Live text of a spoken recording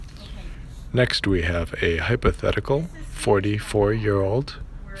Next, we have a hypothetical 44-year-old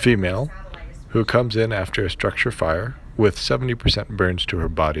female who comes in after a structure fire with 70% burns to her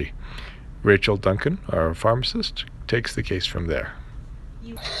body. Rachel Duncan, our pharmacist, takes the case from there.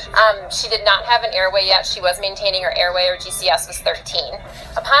 She did not have an airway yet. She was maintaining her airway. Her GCS was 13.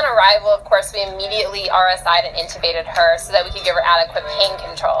 Upon arrival, of course, we immediately RSI'd and intubated her so that we could give her adequate pain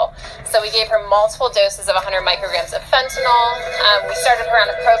control. So we gave her multiple doses of 100 micrograms of fentanyl. We started her on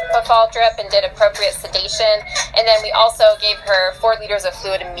a propofol drip and did appropriate sedation. And then we also gave her 4 liters of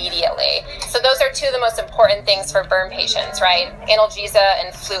fluid immediately. So those are two of the most important things for burn patients, right? Analgesia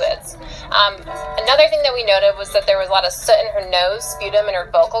and fluids. Another thing that we noted was that there was a lot of soot in her nose, sputum, and her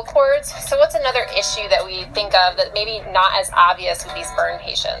vocal cords. So what's another issue that we think of that maybe not as obvious with these burn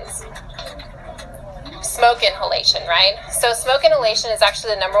patients? Smoke inhalation, right? So smoke inhalation is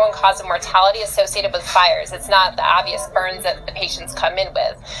actually the number one cause of mortality associated with fires. It's not the obvious burns that the patients come in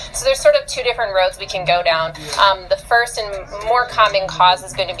with. So there's sort of two different roads we can go down. The first and more common cause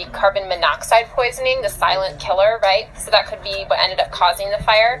is going to be carbon monoxide poisoning, the silent killer, right? So that could be what ended up causing the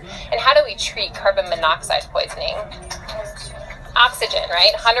fire. And how do we treat carbon monoxide poisoning? Oxygen,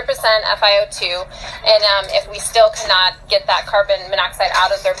 right? 100% FiO2. And if we still cannot get that carbon monoxide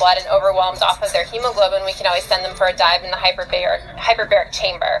out of their blood and overwhelmed off of their hemoglobin, we can always send them for a dive in the hyperbaric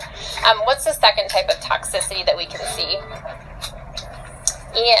chamber. What's the second type of toxicity that we can see?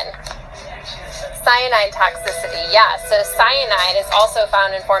 Ian. Cyanide toxicity, yeah. So cyanide is also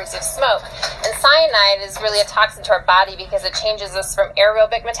found in forms of smoke. And cyanide is really a toxin to our body because it changes us from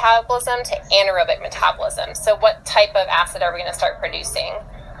aerobic metabolism to anaerobic metabolism. So what type of acid are we going to start producing?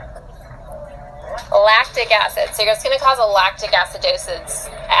 Lactic acid. So it's going to cause a lactic acidosis.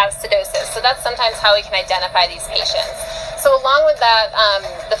 So that's sometimes how we can identify these patients. So along with that,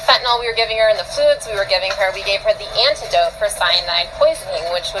 the fentanyl we were giving her and the fluids we were giving her, we gave her the antidote for cyanide poisoning,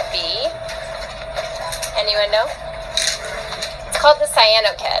 which would be, anyone know? It's called the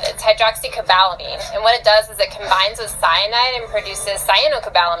cyanokit. It's hydroxycobalamin. And what it does is it combines with cyanide and produces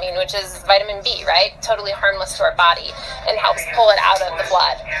cyanocobalamin, which is vitamin B, right? Totally harmless to our body and helps pull it out of the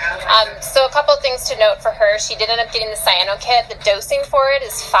blood. So a couple of things to note for her. She did end up getting the cyanokit. The dosing for it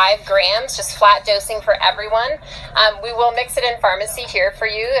is 5 grams, just flat dosing for everyone. We will mix it in pharmacy here for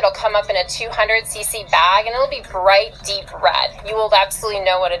you. It'll come up in a 200 cc bag and it'll be bright, deep red. You will absolutely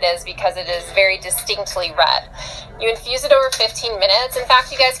know what it is because it is very distinctly red. You infuse it over 15 minutes. In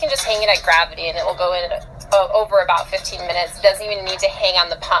fact, you guys can just hang it at gravity and it will go in over about 15 minutes. It doesn't even need to hang on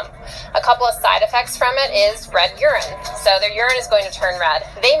the pump. A couple of side effects from it is red urine. So their urine is going to turn red.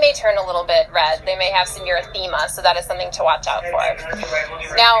 They may turn a little bit red. They may have some erythema, so that is something to watch out for.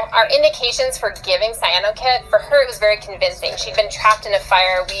 Now, our indications for giving cyanokit, for her it was very convincing. She'd been trapped in a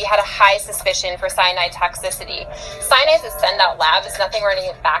fire. We had a high suspicion for cyanide toxicity. Cyanide is a send-out lab. It's nothing we're going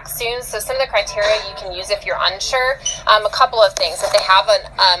to get back soon. So some of the criteria you can use if you're unsure, a couple of things. If they have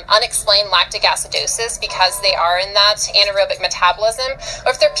an unexplained lactic acidosis because they are in that anaerobic metabolism,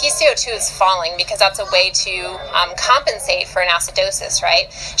 or if their PCO2 is falling because that's a way to compensate for an acidosis,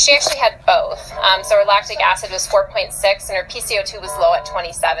 right? She actually had both. So her lactic acid was 4.6 and her PCO2 was low at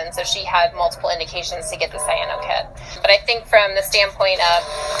 27, so she had multiple indications to get the cyanokit. But I think from the standpoint of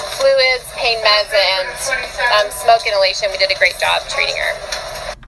fluids, pain meds, and smoke inhalation, we did a great job treating her.